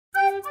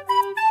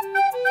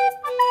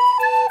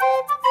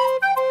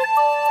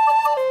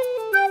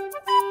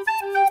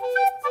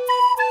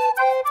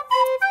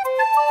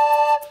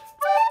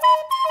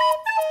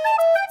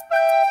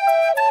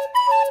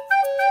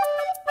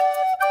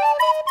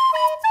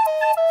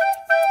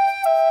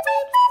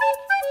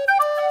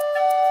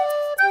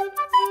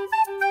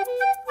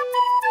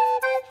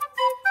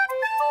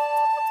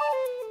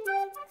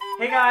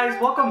guys,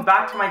 welcome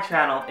back to my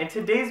channel. In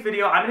today's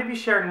video, I'm going to be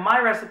sharing my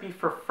recipe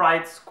for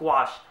fried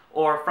squash,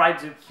 or fried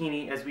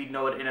zucchini as we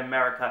know it in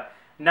America.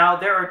 Now,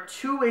 there are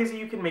two ways that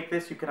you can make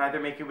this. You can either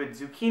make it with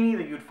zucchini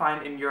that you'd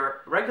find in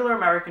your regular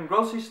American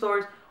grocery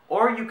stores,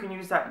 or you can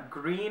use that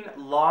green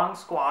long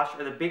squash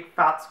or the big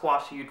fat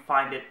squash that you'd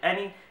find at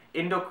any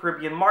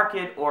Indo-Caribbean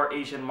market or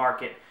Asian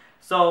market.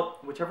 So,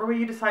 whichever way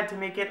you decide to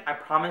make it, I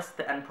promise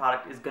the end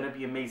product is going to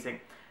be amazing.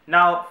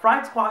 Now,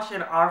 fried squash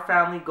in our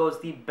family goes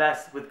the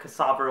best with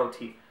cassava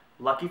roti.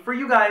 Lucky for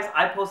you guys,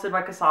 I posted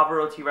my cassava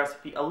roti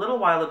recipe a little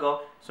while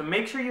ago, so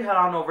make sure you head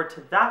on over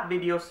to that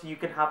video so you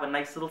can have a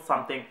nice little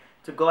something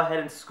to go ahead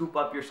and scoop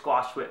up your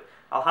squash with.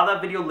 I'll have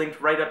that video linked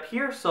right up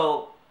here,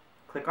 so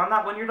click on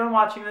that when you're done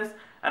watching this,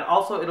 and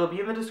also it'll be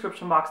in the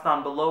description box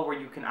down below where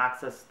you can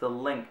access the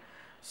link.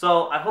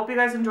 So I hope you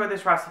guys enjoy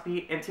this recipe.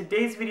 In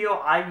today's video,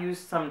 I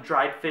used some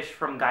dried fish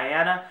from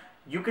Guyana.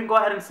 You can go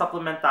ahead and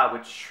supplement that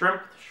with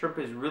shrimp. Shrimp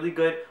is really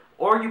good.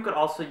 Or you could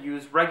also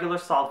use regular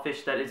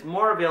saltfish that is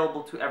more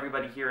available to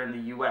everybody here in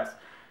the US.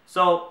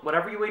 So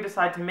whatever way you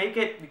decide to make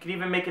it, you can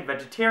even make it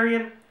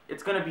vegetarian.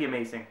 It's going to be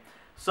amazing.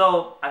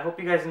 So I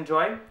hope you guys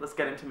enjoy. Let's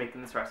get into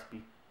making this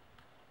recipe.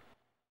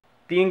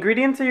 The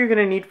ingredients that you're going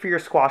to need for your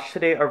squash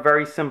today are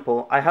very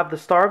simple. I have the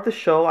star of the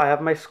show. I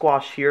have my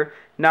squash here.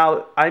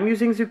 Now, I'm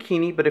using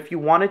zucchini, but if you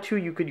wanted to,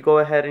 you could go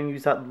ahead and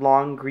use that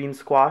long green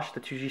squash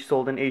that's usually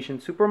sold in Asian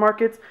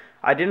supermarkets.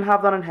 I didn't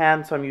have that on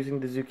hand, so I'm using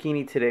the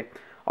zucchini today.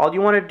 All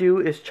you want to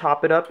do is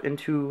chop it up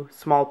into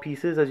small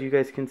pieces. As you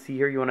guys can see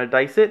here, you want to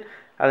dice it,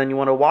 and then you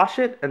want to wash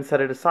it and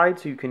set it aside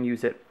so you can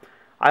use it.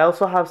 I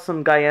also have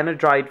some Guyana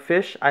dried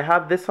fish. I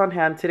have this on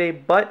hand today,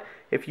 but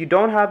if you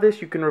don't have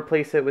this, you can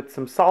replace it with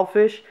some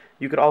saltfish.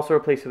 You could also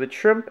replace it with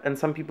shrimp, and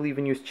some people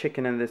even use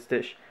chicken in this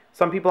dish.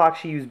 Some people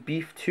actually use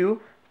beef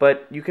too,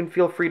 but you can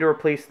feel free to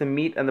replace the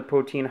meat and the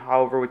protein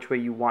however which way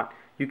you want.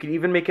 You can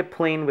even make it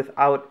plain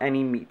without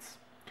any meats.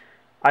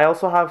 I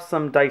also have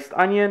some diced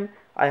onion.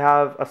 I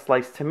have a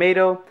sliced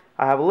tomato.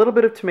 I have a little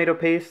bit of tomato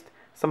paste,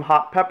 some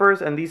hot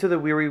peppers, and these are the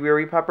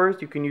wiri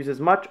peppers. You can use as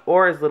much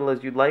or as little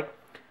as you'd like.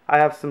 I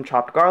have some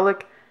chopped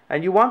garlic,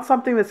 and you want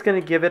something that's going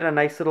to give it a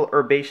nice little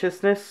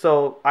herbaceousness,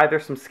 so either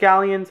some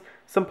scallions,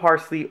 some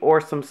parsley, or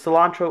some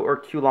cilantro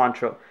or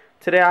culantro.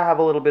 Today I have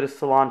a little bit of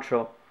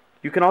cilantro.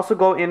 You can also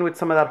go in with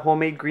some of that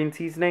homemade green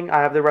seasoning.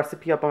 I have the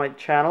recipe up on my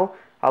channel.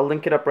 I'll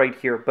link it up right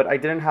here, but I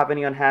didn't have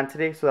any on hand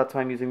today, so that's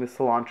why I'm using the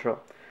cilantro.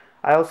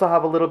 I also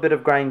have a little bit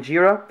of ground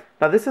geera.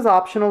 Now this is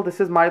optional. This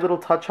is my little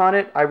touch on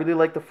it. I really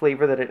like the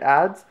flavor that it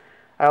adds.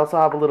 I also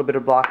have a little bit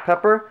of black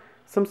pepper,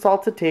 some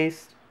salt to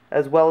taste,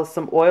 as well as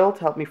some oil to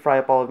help me fry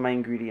up all of my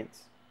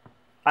ingredients.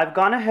 I've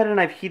gone ahead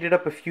and I've heated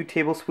up a few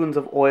tablespoons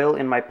of oil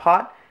in my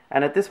pot,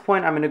 and at this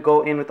point I'm going to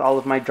go in with all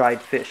of my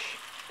dried fish.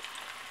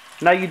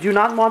 Now you do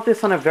not want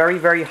this on a very,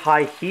 very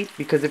high heat,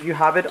 because if you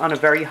have it on a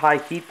very high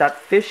heat, that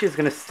fish is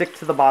going to stick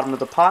to the bottom of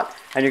the pot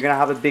and you're going to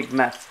have a big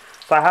mess.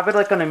 So I have it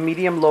like on a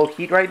medium-low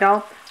heat right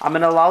now. I'm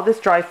going to allow this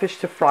dry fish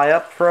to fry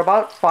up for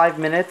about 5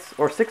 minutes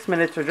or 6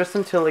 minutes, or just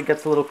until it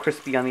gets a little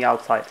crispy on the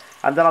outside.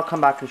 And then I'll come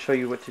back and show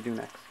you what to do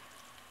next.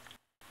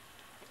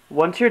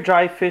 Once your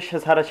dry fish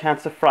has had a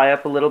chance to fry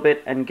up a little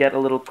bit and get a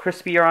little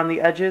crispier on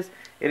the edges,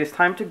 it is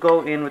time to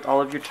go in with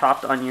all of your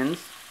chopped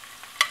onions.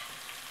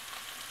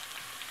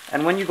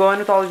 And when you go in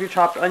with all of your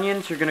chopped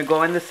onions, you're going to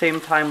go in the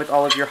same time with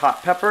all of your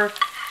hot pepper,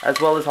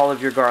 as well as all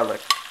of your garlic.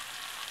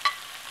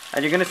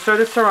 And you're going to stir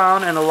this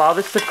around and allow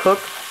this to cook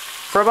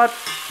for about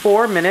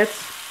 4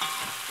 minutes,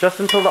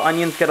 just until the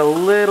onions get a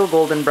little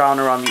golden brown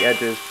around the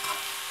edges.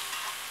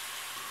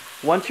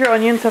 Once your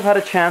onions have had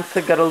a chance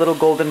to get a little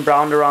golden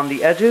brown around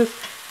the edges,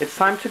 it's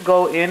time to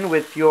go in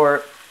with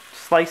your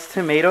sliced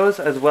tomatoes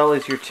as well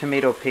as your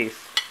tomato paste.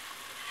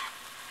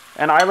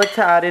 And I like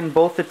to add in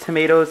both the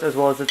tomatoes as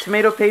well as the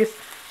tomato paste,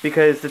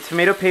 because the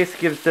tomato paste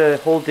gives the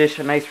whole dish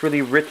a nice,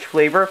 really rich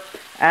flavor,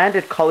 and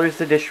it colors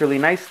the dish really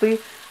nicely,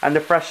 and the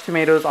fresh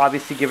tomatoes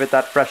obviously give it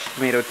that fresh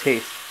tomato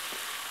taste.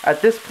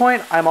 At this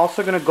point, I'm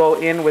also going to go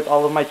in with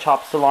all of my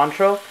chopped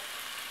cilantro.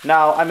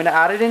 Now, I'm going to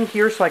add it in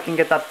here so I can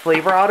get that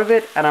flavor out of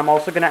it, and I'm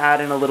also going to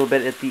add in a little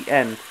bit at the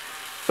end.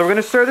 So we're going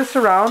to stir this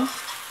around,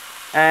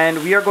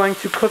 and we are going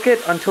to cook it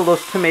until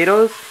those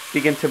tomatoes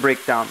begin to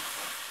break down.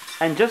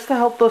 And just to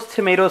help those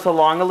tomatoes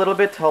along a little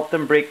bit, to help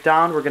them break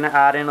down, we're going to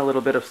add in a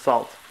little bit of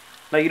salt.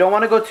 Now, you don't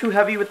want to go too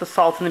heavy with the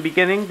salt in the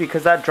beginning,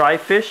 because that dry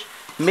fish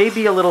may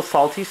be a little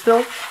salty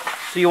still.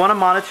 So you want to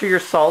monitor your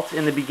salt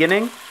in the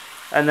beginning,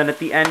 and then at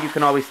the end you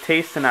can always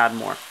taste and add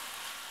more.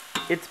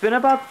 It's been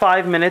about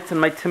 5 minutes and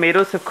my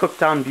tomatoes have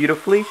cooked down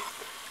beautifully.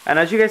 And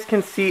as you guys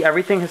can see,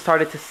 everything has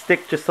started to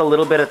stick just a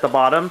little bit at the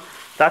bottom.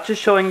 That's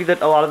just showing you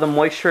that a lot of the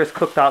moisture is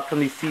cooked out from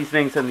these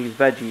seasonings and these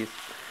veggies.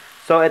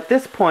 So at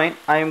this point,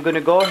 I am going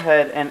to go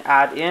ahead and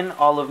add in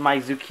all of my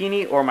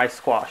zucchini or my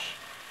squash.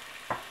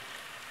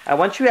 And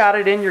once you add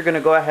it in, you're going to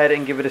go ahead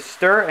and give it a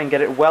stir and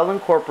get it well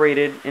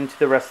incorporated into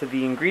the rest of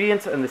the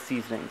ingredients and the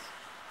seasonings.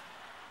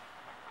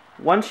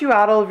 Once you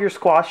add all of your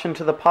squash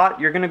into the pot,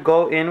 you're going to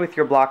go in with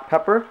your black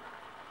pepper.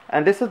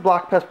 And this is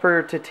black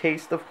pepper to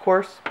taste, of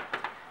course.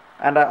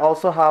 And I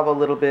also have a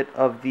little bit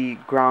of the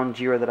ground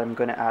geera that I'm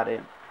going to add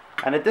in.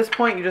 And at this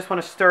point, you just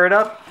want to stir it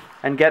up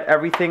and get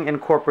everything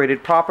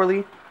incorporated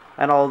properly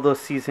and all of those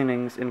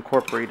seasonings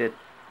incorporated.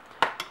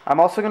 I'm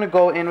also going to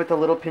go in with a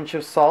little pinch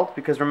of salt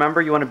because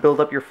remember, you want to build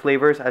up your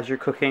flavors as you're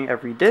cooking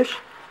every dish.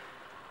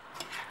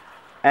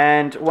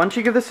 And once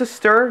you give this a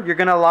stir, you're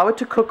going to allow it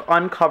to cook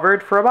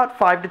uncovered for about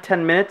 5 to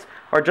 10 minutes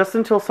or just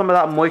until some of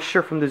that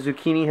moisture from the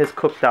zucchini has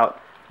cooked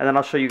out. And then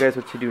I'll show you guys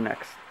what to do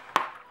next.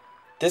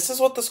 This is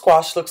what the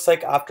squash looks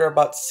like after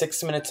about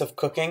 6 minutes of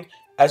cooking.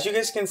 As you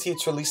guys can see,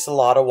 it's released a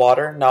lot of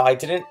water. Now, I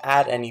didn't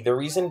add any. The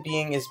reason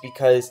being is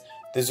because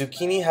the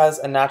zucchini has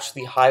a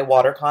naturally high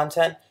water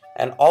content.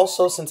 And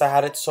also, since I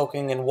had it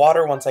soaking in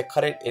water, once I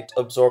cut it, it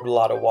absorbed a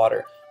lot of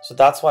water. So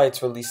that's why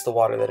it's released the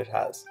water that it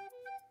has.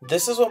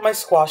 This is what my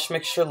squash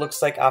mixture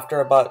looks like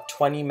after about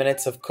 20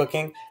 minutes of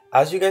cooking.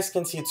 As you guys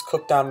can see, it's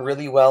cooked down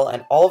really well,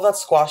 and all of that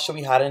squash that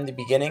we had in the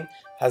beginning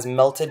has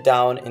melted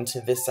down into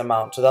this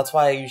amount. So that's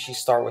why I usually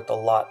start with a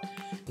lot.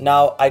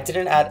 Now, I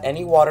didn't add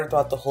any water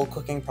throughout the whole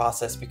cooking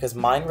process because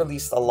mine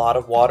released a lot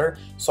of water.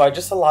 So I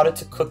just allowed it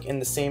to cook in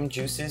the same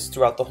juices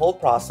throughout the whole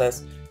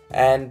process.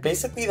 And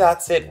basically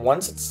that's it.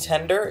 Once it's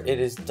tender, it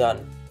is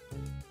done.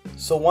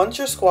 So once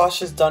your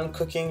squash is done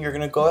cooking, you're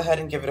going to go ahead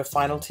and give it a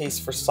final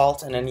taste for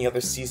salt and any other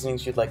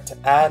seasonings you'd like to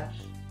add.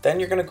 Then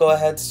you're going to go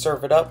ahead,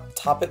 serve it up,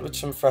 top it with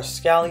some fresh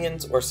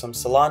scallions or some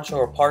cilantro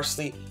or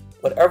parsley,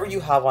 whatever you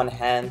have on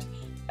hand,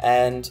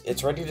 and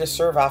it's ready to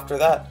serve after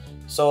that.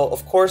 So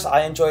of course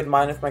I enjoyed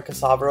mine with my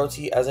cassava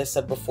roti. As I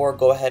said before,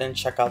 go ahead and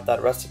check out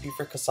that recipe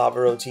for cassava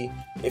roti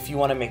if you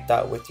want to make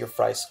that with your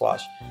fried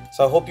squash.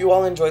 So I hope you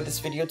all enjoyed this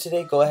video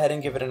today. Go ahead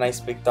and give it a nice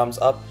big thumbs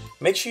up.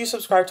 Make sure you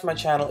subscribe to my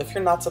channel if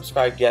you're not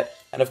subscribed yet.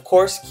 And of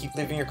course, keep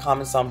leaving your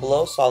comments down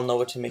below so I'll know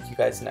what to make you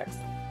guys next.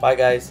 Bye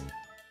guys.